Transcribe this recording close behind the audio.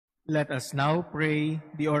Let us now pray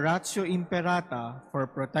the Oratio Imperata for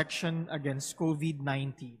protection against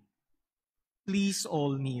COVID-19. Please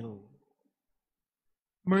all kneel.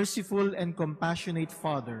 Merciful and compassionate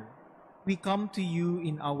Father, we come to you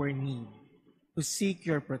in our need to seek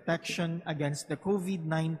your protection against the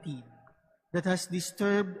COVID-19 that has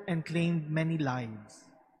disturbed and claimed many lives.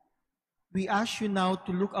 We ask you now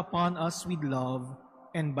to look upon us with love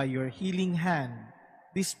and by your healing hand,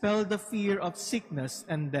 dispel the fear of sickness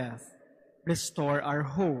and death, restore our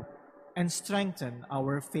hope, and strengthen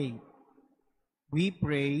our faith. We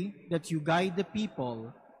pray that you guide the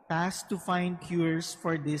people tasked to find cures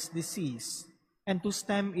for this disease and to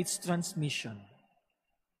stem its transmission.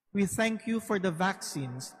 We thank you for the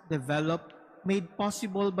vaccines developed, made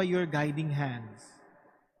possible by your guiding hands.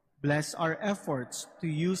 Bless our efforts to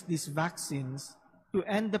use these vaccines to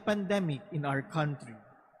end the pandemic in our country.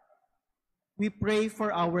 We pray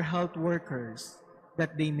for our health workers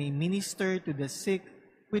that they may minister to the sick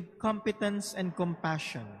with competence and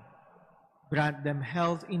compassion. Grant them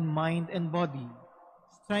health in mind and body,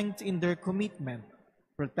 strength in their commitment,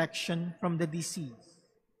 protection from the disease.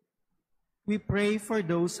 We pray for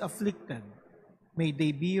those afflicted. May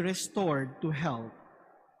they be restored to health.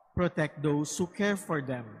 Protect those who care for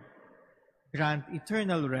them. Grant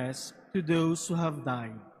eternal rest to those who have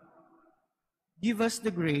died. Give us the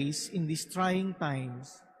grace in these trying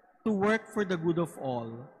times to work for the good of all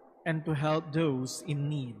and to help those in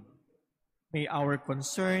need. May our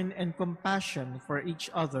concern and compassion for each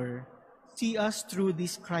other see us through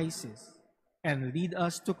this crisis and lead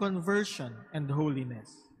us to conversion and holiness.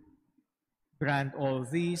 Grant all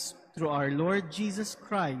this through our Lord Jesus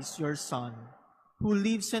Christ, your Son, who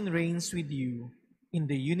lives and reigns with you in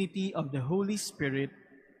the unity of the Holy Spirit,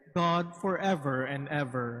 God forever and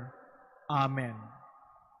ever. Amen.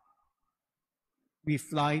 We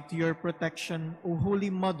fly to your protection, O Holy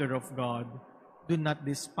Mother of God. Do not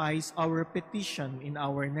despise our petition in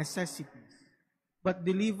our necessities, but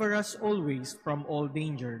deliver us always from all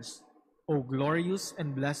dangers, O glorious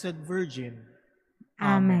and blessed Virgin.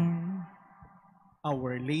 Amen.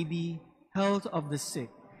 Our Lady, health of the sick,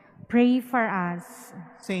 Pray for us.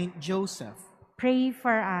 Saint Joseph, Pray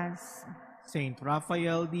for us. Saint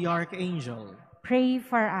Raphael the Archangel, Pray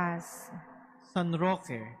for us. San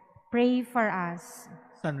Roque, Pray for us.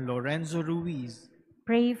 San Lorenzo Ruiz,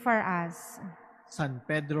 Pray for us. San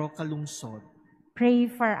Pedro Calungsod. Pray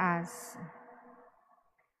for us.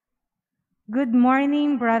 Good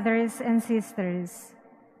morning, brothers and sisters.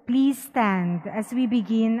 Please stand as we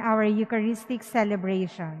begin our Eucharistic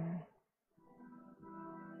celebration.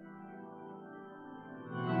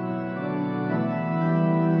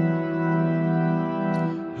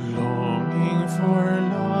 Longing for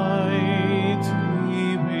light,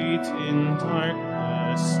 we wait in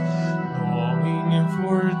darkness. Longing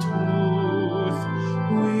for truth,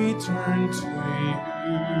 we turn to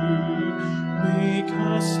you. Make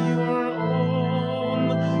us your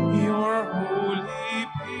own, your holy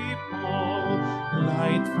people,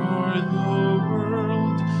 light for the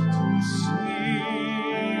world to see.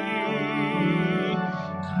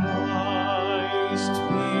 Christ,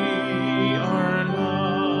 be our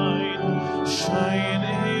light, shine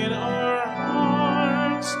in our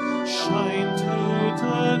hearts, shine to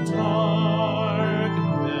the darkness.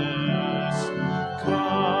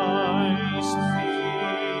 Christ, be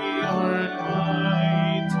our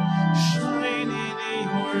light, shine in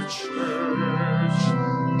your church,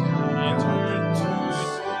 gathered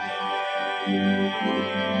today.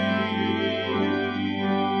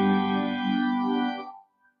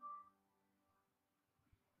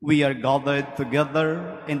 We are gathered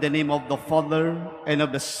together in the name of the Father, and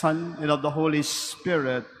of the Son, and of the Holy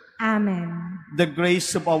Spirit. Amen. The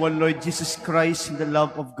grace of our Lord Jesus Christ, and the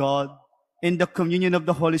love of God, and the communion of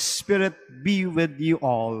the Holy Spirit be with you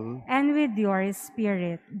all. And with your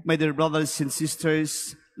spirit. My dear brothers and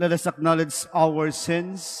sisters, let us acknowledge our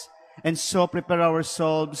sins and so prepare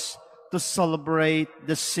ourselves to celebrate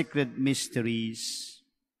the sacred mysteries.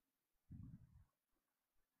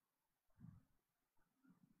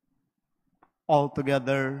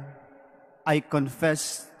 Altogether, I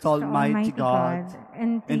confess to Almighty God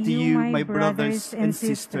and and to you, my brothers and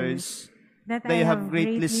sisters, that I have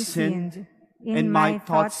greatly sinned in my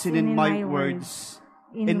thoughts and in my words,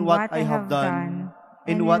 in what I have done,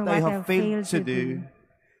 in what I have failed to do,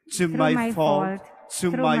 to my fault, to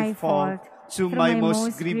my fault, to my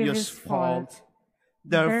most grievous fault.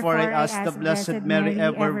 Therefore I ask the Blessed Mary,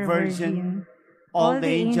 ever Virgin, all the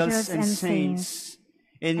angels and saints,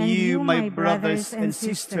 and you, my brothers and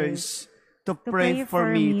sisters, to pray for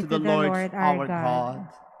me to the Lord our God.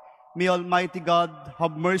 May Almighty God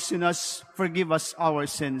have mercy on us, forgive us our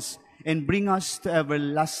sins, and bring us to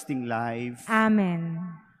everlasting life. Amen.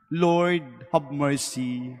 Lord, have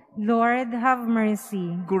mercy. Lord, have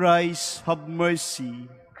mercy. Christ, have mercy.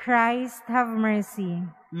 Christ, have mercy.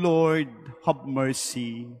 Lord, have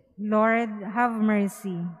mercy. Lord, have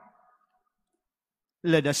mercy.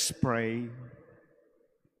 Let us pray.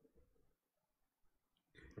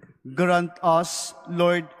 Grant us,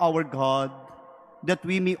 Lord our God, that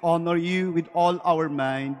we may honor you with all our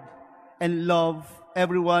mind and love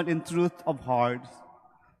everyone in truth of heart.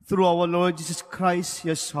 Through our Lord Jesus Christ,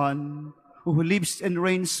 your Son, who lives and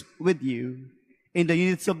reigns with you in the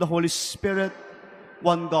unity of the Holy Spirit,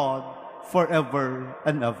 one God, forever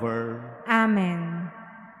and ever. Amen.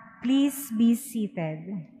 Please be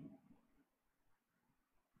seated.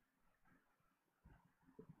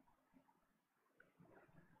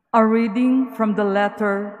 A reading from the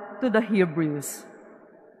letter to the Hebrews.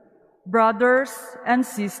 Brothers and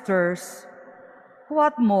sisters,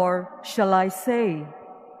 what more shall I say?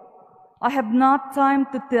 I have not time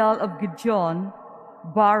to tell of Gideon,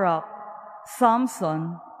 Barak,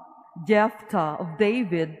 Samson, Jephthah, of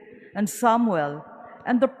David, and Samuel,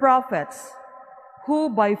 and the prophets, who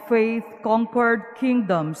by faith conquered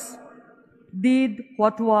kingdoms, did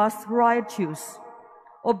what was righteous,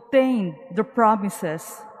 obtained the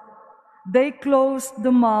promises. They closed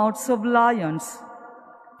the mouths of lions,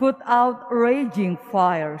 put out raging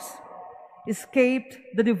fires, escaped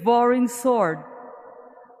the devouring sword.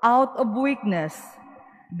 Out of weakness,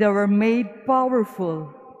 they were made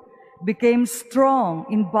powerful, became strong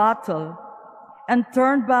in battle, and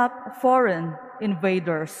turned back foreign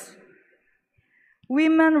invaders.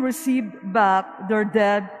 Women received back their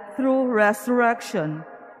dead through resurrection.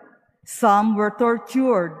 Some were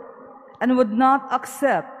tortured and would not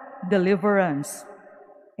accept deliverance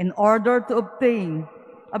in order to obtain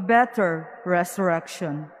a better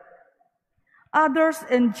resurrection. Others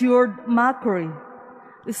endured mockery,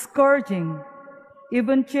 scourging,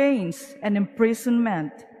 even chains and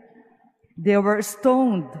imprisonment. They were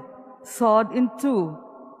stoned, sawed in two,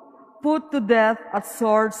 put to death at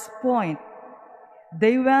sword's point.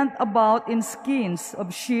 They went about in skins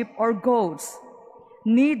of sheep or goats,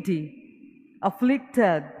 needy,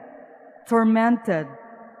 afflicted, tormented.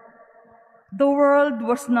 The world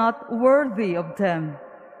was not worthy of them.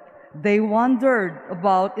 They wandered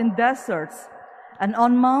about in deserts and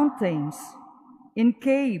on mountains, in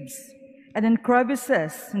caves and in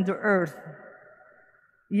crevices in the earth.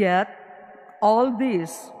 Yet all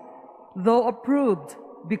these, though approved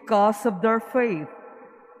because of their faith,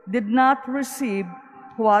 did not receive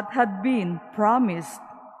what had been promised.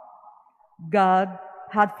 God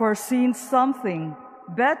had foreseen something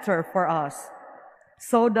better for us,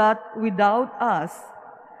 so that without us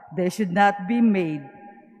they should not be made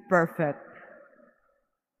perfect.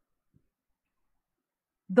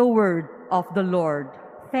 The word of the Lord.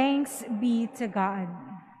 Thanks be to God.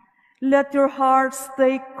 Let your hearts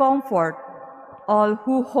take comfort, all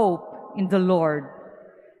who hope in the Lord.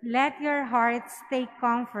 Let your hearts take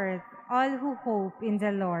comfort, all who hope in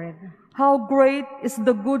the Lord. How great is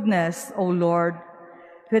the goodness, O Lord,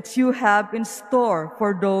 that you have in store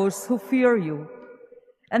for those who fear you,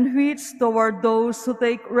 and which toward those who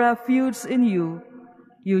take refuge in you,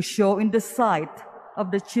 you show in the sight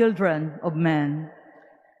of the children of men.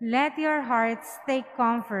 Let your hearts take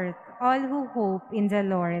comfort, all who hope in the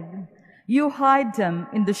Lord. You hide them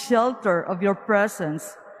in the shelter of your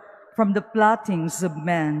presence from the plottings of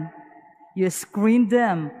men. You screen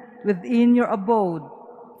them within your abode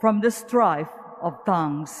from the strife of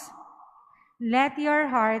tongues. Let your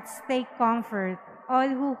hearts take comfort, all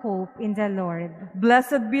who hope in the Lord.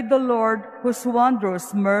 Blessed be the Lord, whose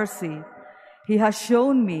wondrous mercy he has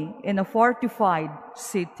shown me in a fortified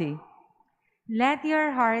city. Let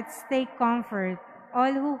your hearts take comfort,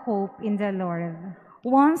 all who hope in the Lord.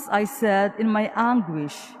 Once I said in my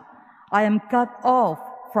anguish, I am cut off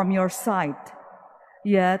from your sight.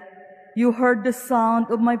 Yet you heard the sound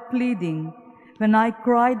of my pleading when I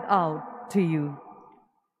cried out to you.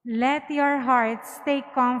 Let your hearts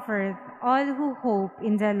take comfort, all who hope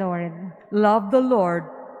in the Lord. Love the Lord,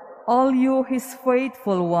 all you his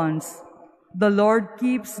faithful ones. The Lord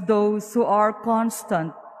keeps those who are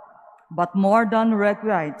constant, but more than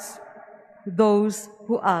requites those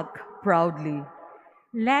who act proudly.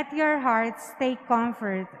 Let your hearts take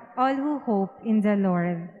comfort, all who hope in the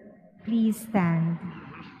Lord. Please stand.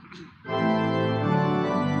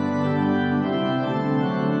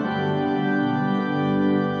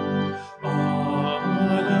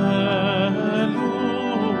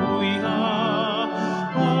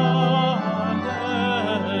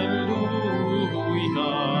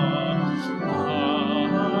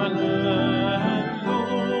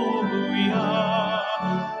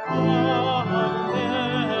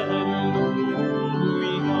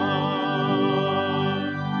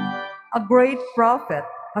 great prophet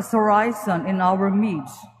has arisen in our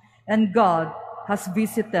midst, and God has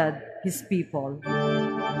visited his people.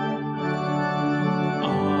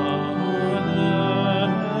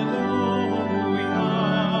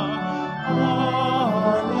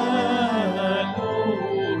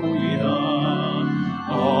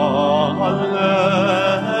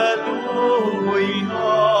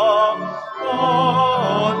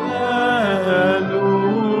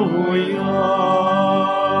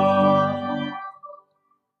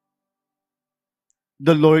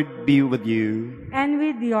 The Lord be with you. And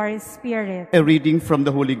with your spirit. A reading from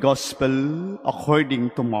the Holy Gospel according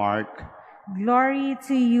to Mark. Glory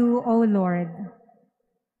to you, O Lord.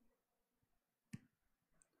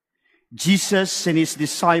 Jesus and his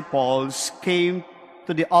disciples came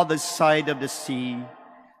to the other side of the sea,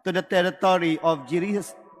 to the territory of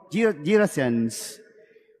Gerasenes.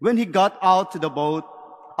 When he got out to the boat,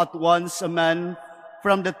 at once a man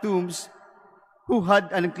from the tombs who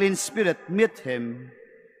had an unclean spirit met him.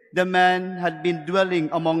 The man had been dwelling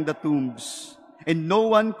among the tombs, and no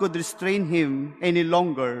one could restrain him any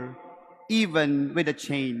longer, even with a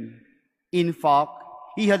chain. In fact,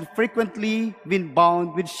 he had frequently been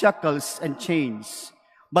bound with shackles and chains,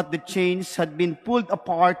 but the chains had been pulled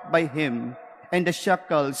apart by him, and the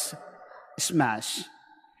shackles smashed,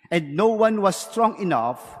 and no one was strong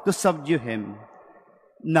enough to subdue him.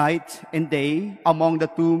 Night and day, among the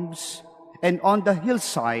tombs and on the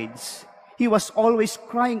hillsides, he was always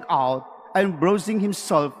crying out and bruising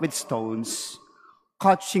himself with stones.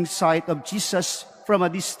 Catching sight of Jesus from a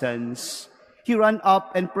distance, he ran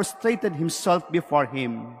up and prostrated himself before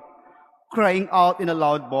him, crying out in a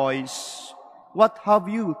loud voice, "What have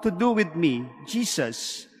you to do with me,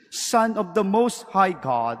 Jesus, Son of the Most High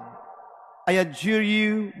God? I adjure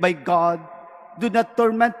you by God, do not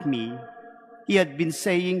torment me." He had been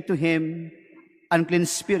saying to him, "Unclean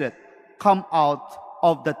spirit, come out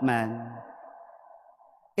of that man."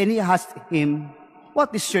 And he asked him,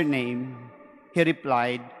 "What is your name?" He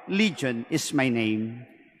replied, "Legion is my name.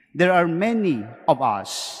 There are many of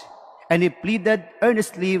us." And he pleaded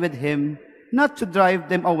earnestly with him not to drive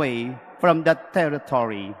them away from that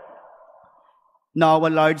territory. Now a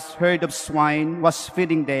large herd of swine was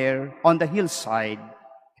feeding there on the hillside,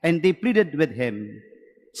 and they pleaded with him,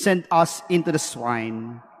 "Send us into the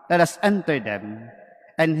swine, let us enter them."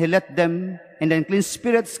 And he let them, and the unclean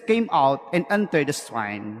spirits came out and entered the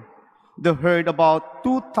swine. The herd, about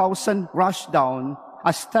 2,000, rushed down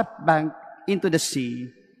a steep bank into the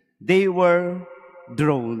sea. They were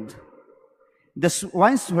drowned. The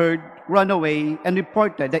swineherd ran away and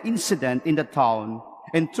reported the incident in the town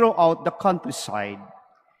and throughout the countryside.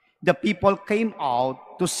 The people came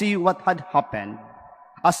out to see what had happened.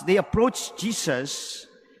 As they approached Jesus,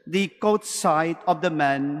 they caught sight of the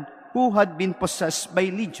man who had been possessed by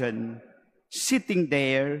legion, sitting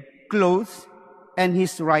there, clothed and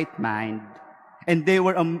his right mind, and they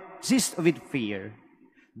were seized with fear.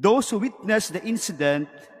 Those who witnessed the incident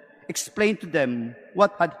explained to them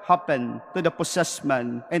what had happened to the possessed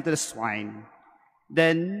man and to the swine.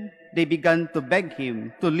 Then they began to beg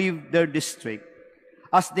him to leave their district.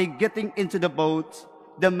 As they getting into the boat,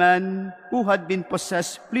 the man who had been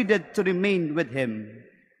possessed pleaded to remain with him.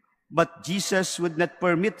 But Jesus would not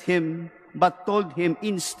permit him, but told him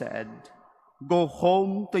instead, "Go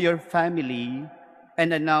home to your family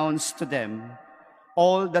and announce to them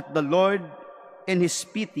all that the Lord in his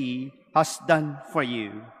pity has done for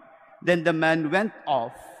you." Then the man went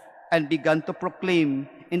off and began to proclaim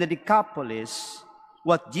in the Decapolis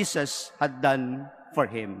what Jesus had done for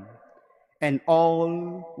him. And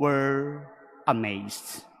all were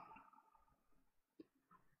amazed.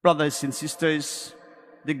 Brothers and sisters,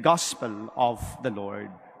 the Gospel of the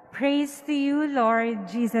Lord. Praise to you, Lord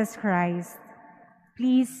Jesus Christ.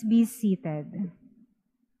 Please be seated.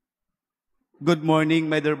 Good morning,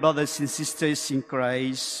 my dear brothers and sisters in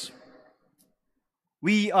Christ.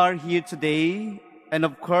 We are here today, and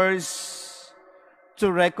of course,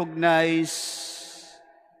 to recognize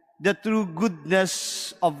the true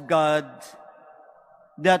goodness of God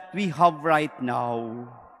that we have right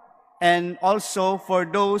now, and also for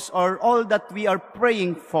those or all that we are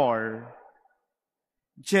praying for.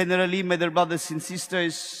 Generally, my dear brothers and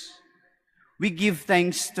sisters, we give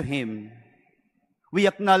thanks to Him. We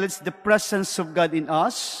acknowledge the presence of God in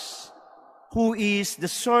us, who is the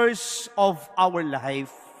source of our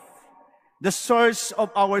life, the source of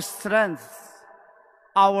our strength,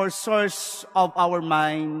 our source of our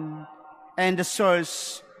mind, and the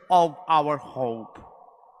source of our hope.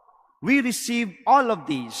 We receive all of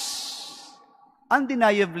these.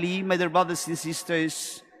 Undeniably, my dear brothers and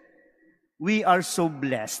sisters, we are so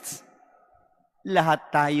blessed. lahat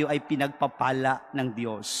tayo ay pinagpapala ng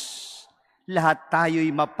Diyos. Lahat tayo ay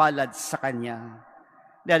mapalad sa Kanya.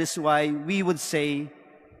 That is why we would say,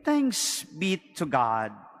 thanks be to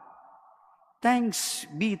God. Thanks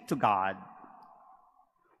be to God.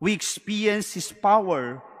 We experience His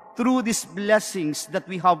power through these blessings that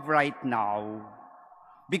we have right now.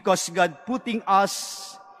 Because God putting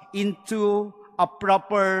us into a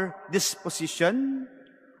proper disposition,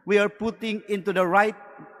 we are putting into the right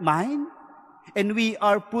mind, and we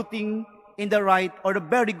are putting in the right or the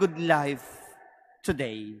very good life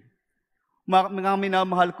today. Mga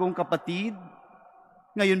minamahal kong kapatid,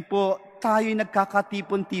 ngayon po tayo'y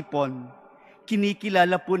nagkakatipon-tipon.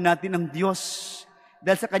 Kinikilala po natin ang Diyos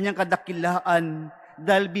dahil sa Kanyang kadakilaan,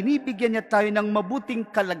 dahil binibigyan niya tayo ng mabuting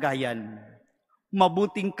kalagayan,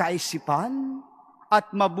 mabuting kaisipan, at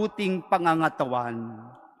mabuting pangangatawan.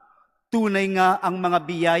 Tunay nga ang mga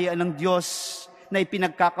biyaya ng Diyos na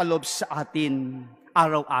ipinagkakalob sa atin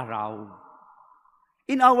araw-araw.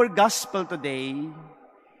 In our gospel today,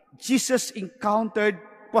 Jesus encountered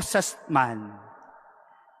possessed man.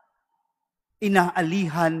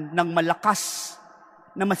 Inaalihan ng malakas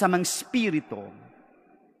na masamang spirito.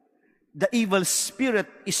 The evil spirit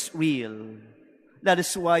is real. That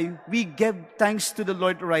is why we give thanks to the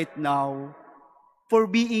Lord right now for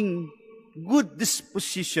being good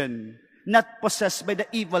disposition, not possessed by the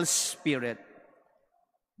evil spirit.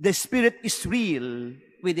 The Spirit is real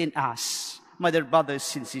within us, mother, brothers,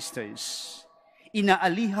 and sisters.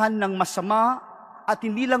 Inaalihan ng masama at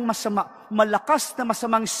hindi lang masama, malakas na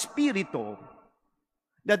masamang spirito.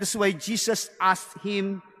 That is why Jesus asked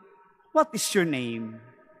him, "What is your name?"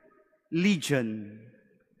 Legion.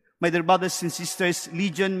 My dear brothers and sisters,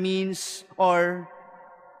 legion means or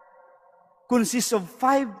consists of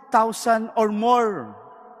 5,000 or more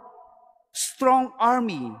strong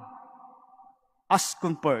army as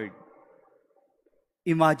compared.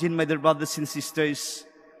 Imagine, my dear brothers and sisters,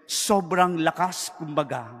 sobrang lakas,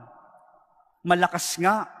 kumbaga. Malakas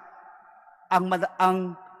nga ang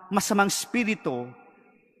masamang spirito.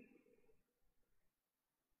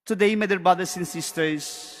 Today, my dear brothers and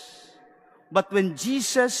sisters, but when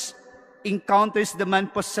Jesus encounters the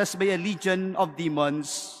man possessed by a legion of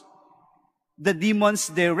demons, the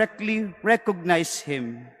demons directly recognize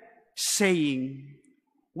him, saying,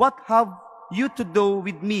 "What have you to do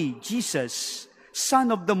with me, Jesus,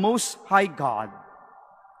 Son of the Most High God?"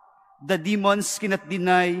 The demons cannot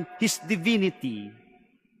deny his divinity.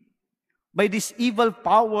 By this evil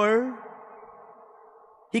power,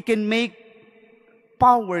 he can make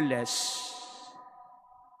powerless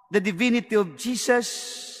the divinity of Jesus.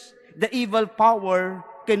 The evil power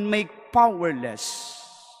can make powerless.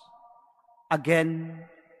 Again,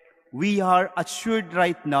 we are assured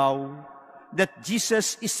right now that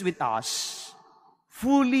Jesus is with us,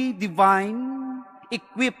 fully divine,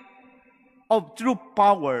 equipped of true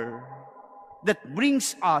power that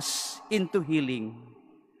brings us into healing,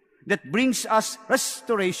 that brings us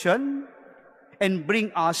restoration, and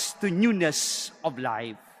bring us to newness of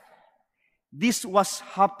life. This was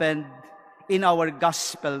happened in our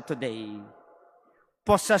gospel today.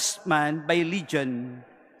 Possessed man by legion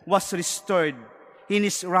was restored in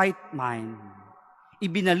his right mind.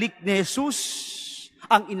 Ibinalik ni Jesus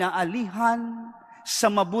ang inaalihan sa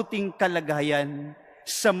mabuting kalagayan,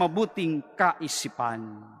 sa mabuting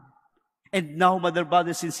kaisipan. And now, mother,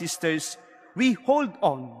 brothers, and sisters, we hold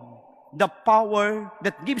on the power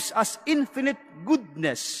that gives us infinite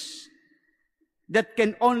goodness that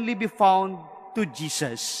can only be found to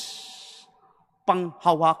Jesus.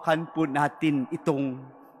 Panghawakan po natin itong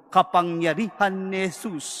kapangyarihan ni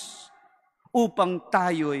Jesus upang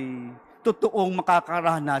tayo'y totoong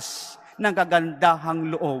makakaranas ng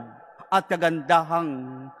kagandahang loob at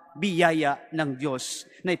kagandahang biyaya ng Diyos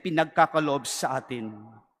na ipinagkakaloob sa atin.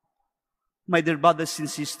 My dear brothers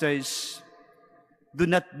and sisters, do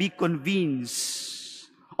not be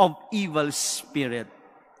convinced of evil spirit.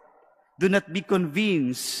 Do not be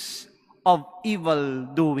convinced of evil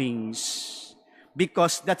doings,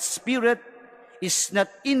 because that spirit is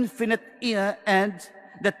not infinite and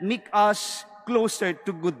that make us closer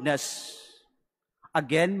to goodness.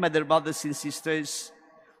 Again, my dear brothers and sisters,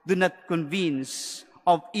 do not convince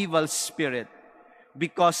of evil spirit,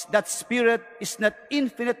 because that spirit is not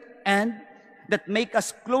infinite and that make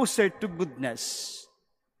us closer to goodness,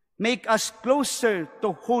 make us closer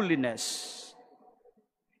to holiness.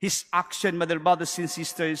 His action, my dear brothers and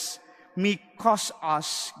sisters, may cause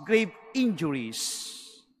us grave injuries,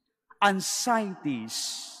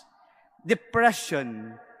 anxieties,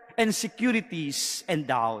 depression, insecurities, and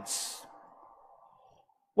doubts.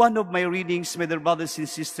 One of my readings, my dear brothers and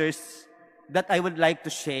sisters, that I would like to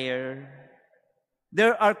share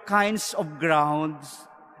there are kinds of grounds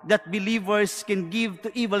that believers can give to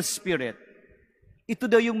evil spirit. Ito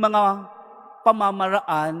daw yung mga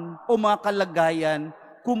pamamaraan o mga kalagayan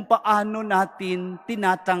kung paano natin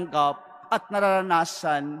tinatanggap at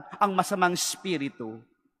nararanasan ang masamang spirito.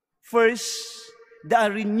 First, the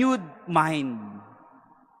renewed mind.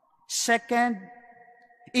 Second,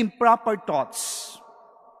 improper thoughts.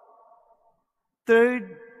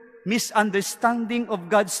 Third, misunderstanding of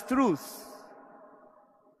God's truth.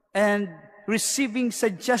 And receiving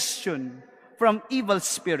suggestion from evil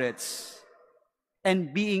spirits.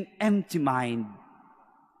 And being empty mind.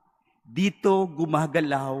 Dito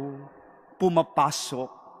gumagalaw,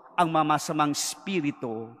 pumapasok ang mamasamang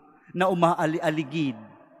spirito na umaali-aligid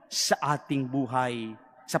sa ating buhay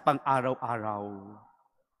sa pang-araw-araw.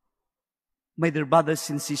 My dear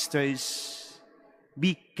brothers and sisters,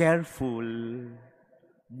 be careful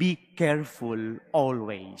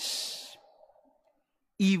always.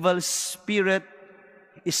 Evil spirit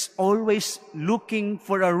is always looking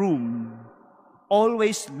for a room,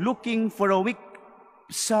 always looking for a weak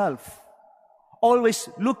self,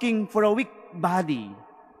 always looking for a weak body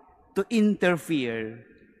to interfere,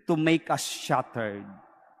 to make us shattered,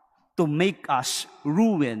 to make us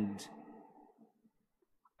ruined.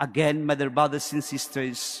 Again, my dear brothers and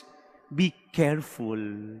sisters, be careful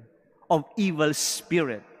of evil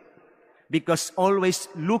spirit, because always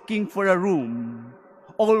looking for a room,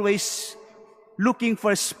 always looking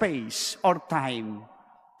for space or time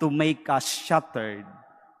to make us shattered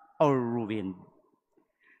or ruined.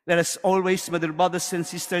 Let us always, my dear brothers and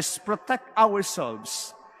sisters, protect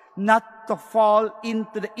ourselves not to fall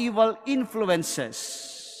into the evil influences.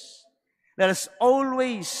 Let us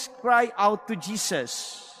always cry out to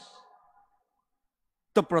Jesus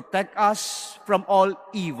to protect us from all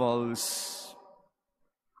evils.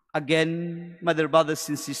 Again, my dear brothers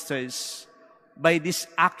and sisters, by this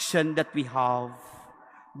action that we have,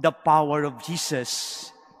 the power of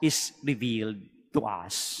Jesus is revealed to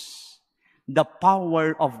us. The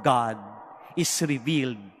power of God is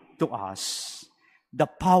revealed to us. The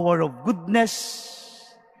power of goodness,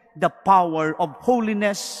 the power of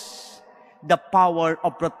holiness, the power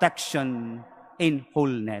of protection in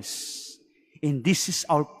wholeness. And this is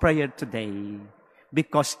our prayer today,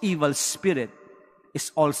 because evil spirit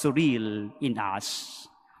is also real in us.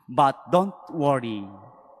 But don't worry,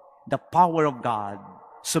 the power of God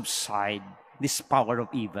subside this power of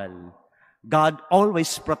evil. God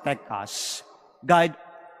always protect us. God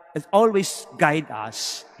always guide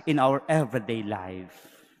us in our everyday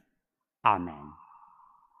life. Amen.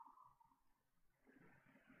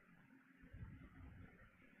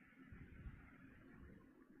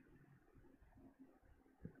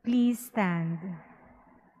 Please stand.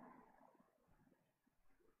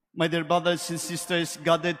 My dear brothers and sisters,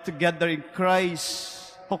 gathered together in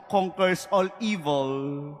Christ, who conquers all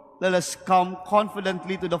evil, let us come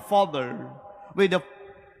confidently to the Father with the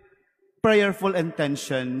prayerful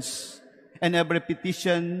intentions and every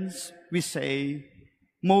petitions we say,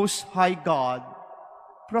 Most High God,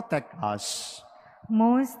 protect us.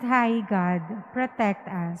 Most High God, protect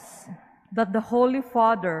us. That the Holy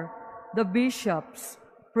Father, the bishops,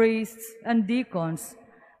 priests, and deacons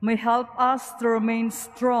may help us to remain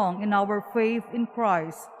strong in our faith in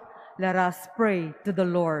Christ. Let us pray to the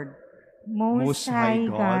Lord. Most High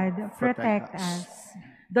God, protect us.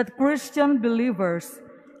 That Christian believers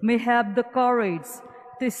may have the courage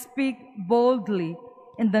to speak boldly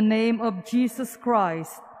in the name of Jesus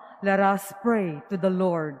Christ. Let us pray to the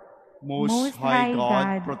Lord. Most High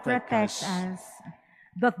God, protect us.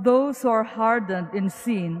 That those who are hardened in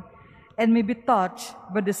sin and may be touched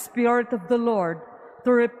by the Spirit of the Lord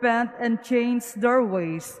to repent and change their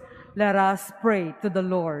ways, let us pray to the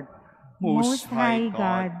Lord. Most High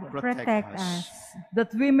God, protect us.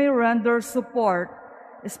 That we may render support,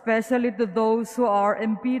 especially to those who are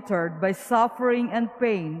embittered by suffering and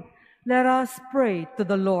pain, let us pray to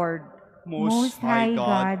the Lord. Most High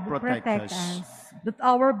God, protect us. That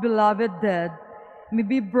our beloved dead may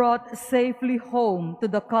be brought safely home to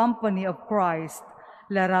the company of Christ,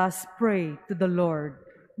 let us pray to the Lord.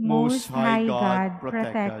 Most High God,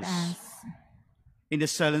 protect us. In the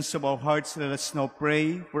silence of our hearts, let us now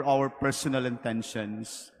pray for our personal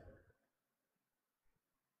intentions.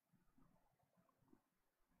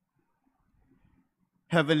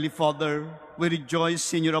 Heavenly Father, we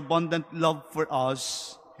rejoice in your abundant love for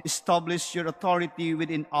us. Establish your authority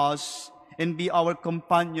within us and be our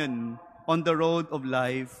companion on the road of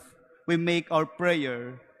life. We make our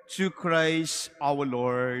prayer through Christ our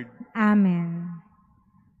Lord. Amen.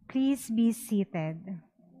 Please be seated.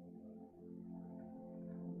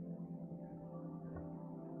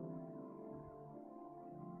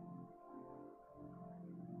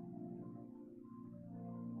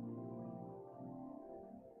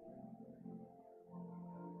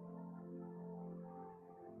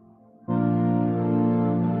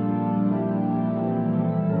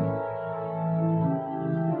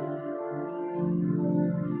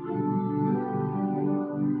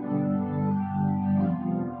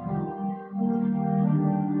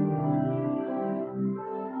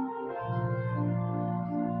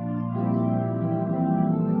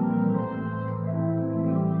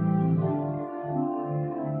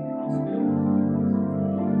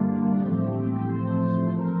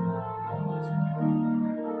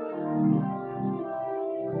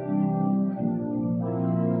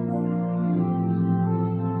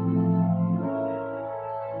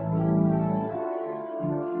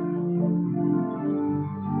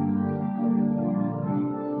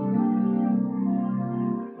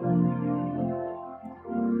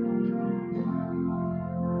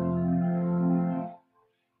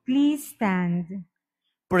 stand.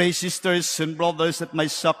 Pray, sisters and brothers, that my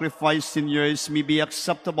sacrifice and yours may be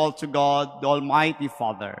acceptable to God, the Almighty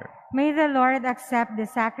Father. May the Lord accept the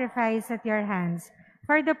sacrifice at your hands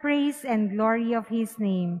for the praise and glory of his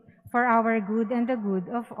name, for our good and the good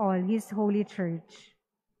of all his holy church.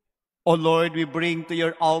 O Lord, we bring to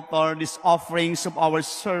your altar these offerings of our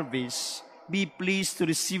service. Be pleased to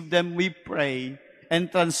receive them, we pray, and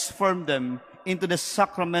transform them into the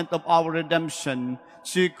sacrament of our redemption,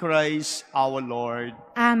 through Christ our Lord.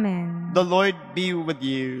 Amen. The Lord be with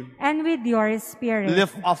you. And with your spirit.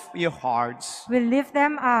 Lift up your hearts. We lift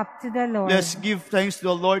them up to the Lord. Let's give thanks to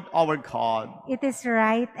the Lord our God. It is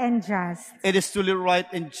right and just. It is truly right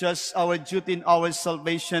and just, our duty in our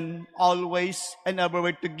salvation, always and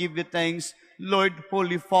everywhere to give you thanks, Lord,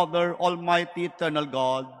 Holy Father, Almighty, Eternal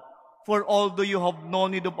God. For although you have no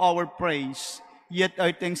need of our praise, yet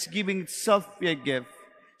our thanksgiving itself be a gift,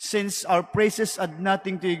 since our praises add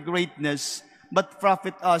nothing to your greatness, but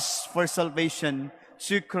profit us for salvation,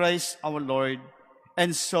 through Christ our Lord.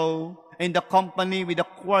 And so, in the company with the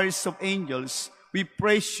choirs of angels, we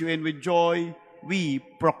praise you, and with joy we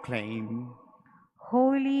proclaim.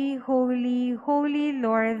 Holy, holy, holy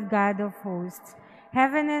Lord God of hosts,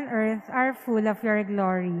 heaven and earth are full of your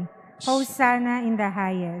glory. Hosanna in the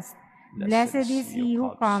highest. Blessed is he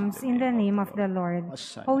who comes in the name of the Lord.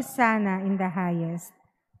 Hosanna in the highest.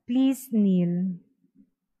 Please kneel.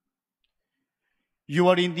 You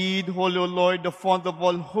are indeed holy, O Lord, the fount of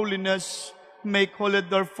all holiness. Make holy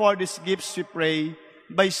therefore these gifts, we pray,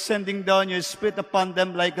 by sending down your Spirit upon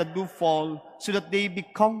them like a dewfall, so that they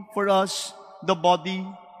become for us the body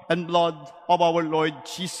and blood of our Lord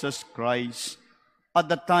Jesus Christ. At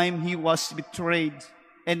the time he was betrayed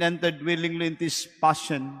and entered willingly into his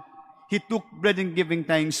passion, he took bread and giving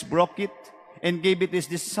thanks, broke it, and gave it to his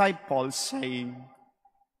disciples, saying,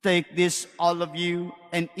 "Take this, all of you,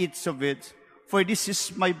 and eat of it, for this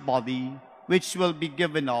is my body, which will be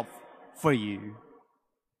given up for you."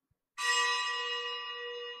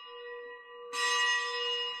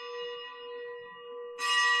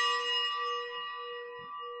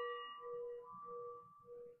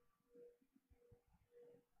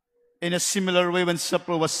 In a similar way, when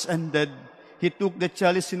supper was ended, he took the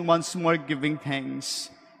chalice and once more giving thanks,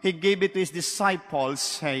 he gave it to his disciples,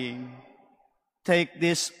 saying, "Take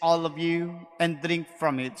this, all of you, and drink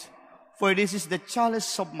from it, for this is the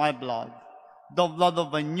chalice of my blood, the blood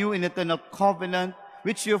of a new and eternal covenant,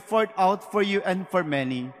 which you poured out for you and for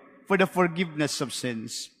many, for the forgiveness of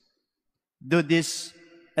sins. Do this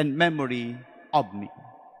in memory of me."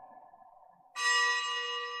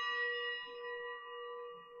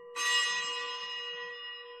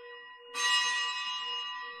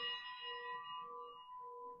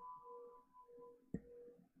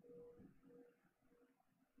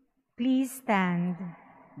 Please stand.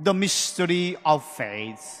 The mystery of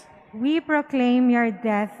faith. We proclaim your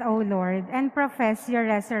death, O Lord, and profess your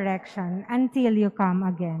resurrection until you come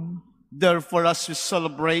again. Therefore, as we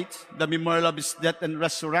celebrate the memorial of his death and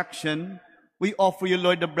resurrection, we offer you,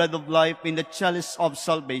 Lord, the bread of life in the chalice of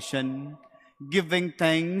salvation, giving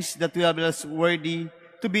thanks that we are blessed worthy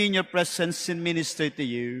to be in your presence and minister to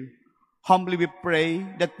you. Humbly we pray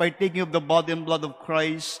that partaking of the body and blood of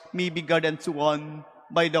Christ may be guarded unto one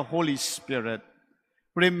by the Holy Spirit.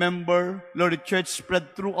 Remember, Lord, the church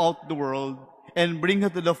spread throughout the world, and bring her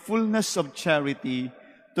to the fullness of charity,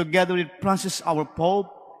 together with Francis our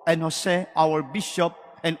Pope, and Jose our Bishop,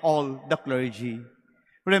 and all the clergy.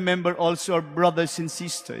 Remember also our brothers and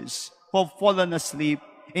sisters who have fallen asleep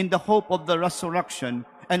in the hope of the resurrection,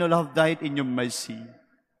 and who have died in your mercy.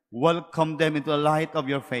 Welcome them into the light of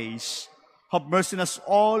your face. Have mercy on us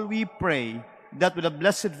all, we pray, that with the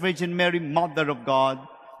Blessed Virgin Mary, Mother of God,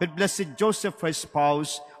 with Blessed Joseph, her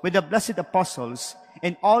spouse, with the blessed apostles,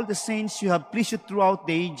 and all the saints you have pleased throughout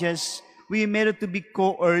the ages, we merit to be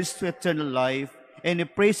co-heirs to eternal life, and we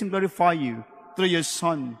praise and glorify you through your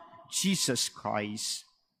Son, Jesus Christ.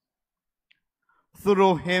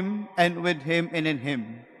 Through him, and with him, and in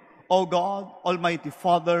him, O God, Almighty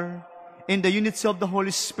Father, in the unity of the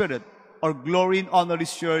Holy Spirit, our glory and honor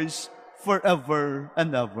is yours forever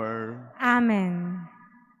and ever. Amen.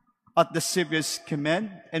 At the Savior's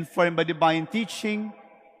command, informed by divine teaching,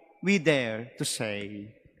 we dare to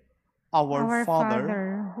say, Our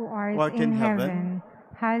Father, who art in heaven,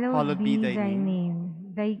 hallowed be thy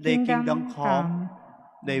name. Thy kingdom come,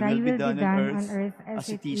 thy will be done on earth as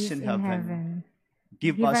it is in heaven.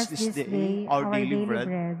 Give us this day our daily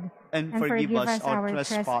bread, and forgive us our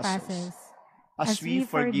trespasses, as we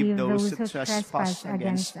forgive those who trespass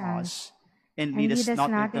against us. And lead us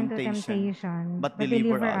not into temptation, but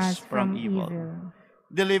deliver us from evil.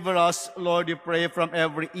 Deliver us, Lord, we pray, from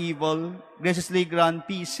every evil. Graciously grant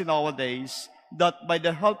peace in our days, that by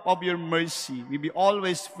the help of your mercy we be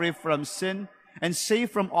always free from sin and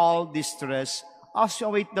safe from all distress, as we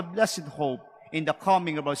await the blessed hope in the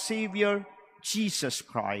coming of our Savior, Jesus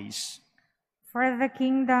Christ. For the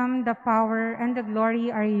kingdom, the power, and the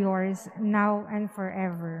glory are yours, now and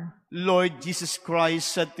forever. Lord Jesus Christ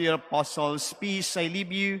said to your apostles, Peace I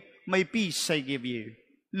leave you, my peace I give you.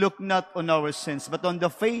 Look not on our sins, but on the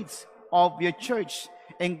faith of your church,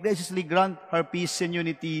 and graciously grant her peace and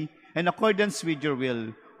unity in accordance with your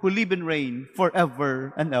will, who live and reign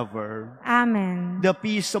forever and ever. Amen. The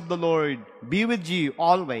peace of the Lord be with you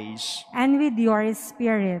always. And with your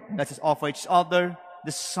spirit. Let us offer each other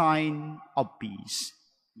the sign of peace.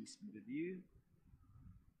 Peace be with you.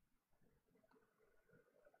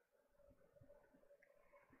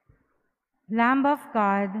 Lamb of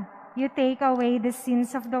God, you take away the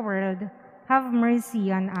sins of the world, have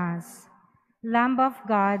mercy on us. Lamb of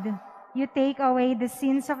God, you take away the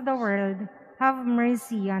sins of the world, have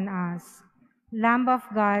mercy on us. Lamb of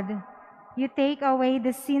God, you take away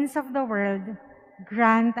the sins of the world,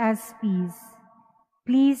 grant us peace.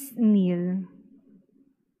 Please kneel.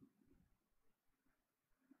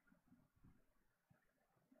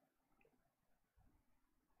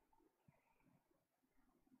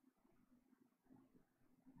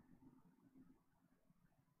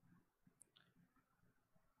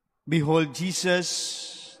 Behold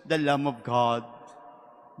Jesus, the Lamb of God.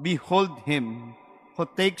 Behold him who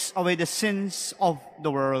takes away the sins of the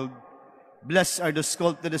world. Blessed are those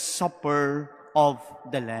called to the supper of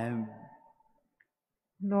the Lamb.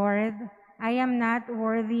 Lord, I am not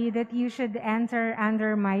worthy that you should enter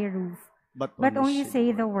under my roof, but only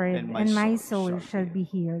say the word, and my soul shall be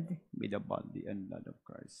healed. May the body and blood of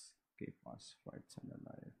Christ keep us for eternal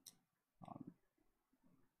life.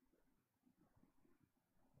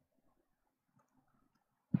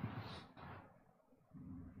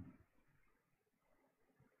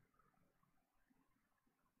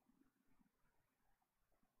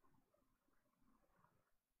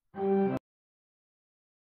 Amen.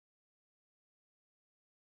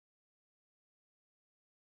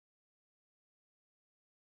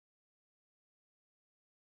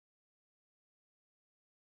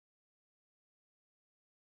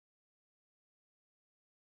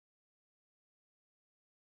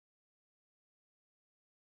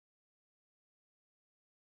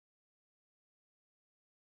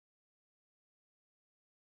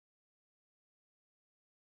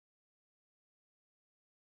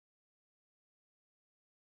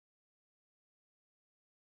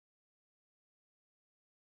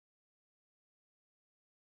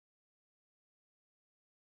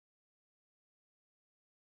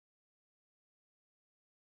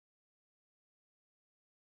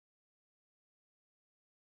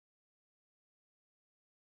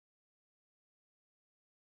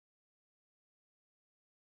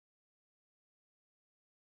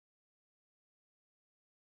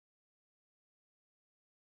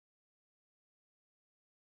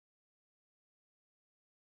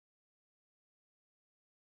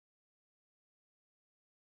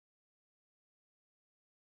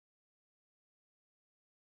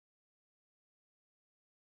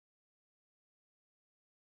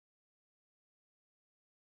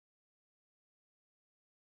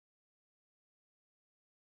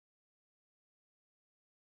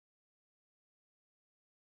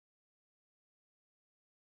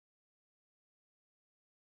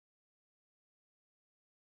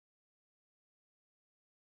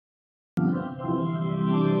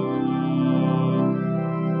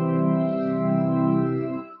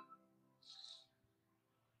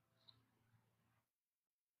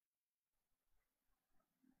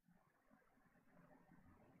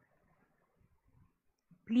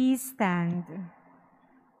 Please stand.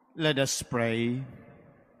 Let us pray.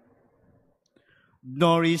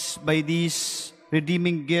 Nourished by these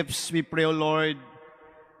redeeming gifts, we pray, O Lord,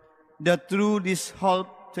 that through this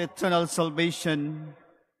help to eternal salvation,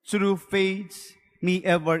 through faith, may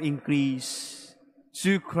ever increase.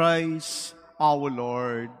 Through Christ our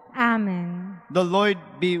Lord. Amen. The Lord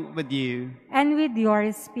be with you. And with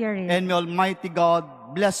your spirit. And may Almighty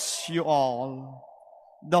God bless you all,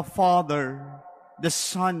 the Father, the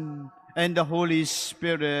Son, and the Holy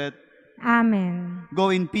Spirit. Amen. Go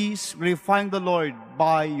in peace, glorifying the Lord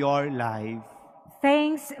by your life.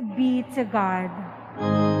 Thanks be to God.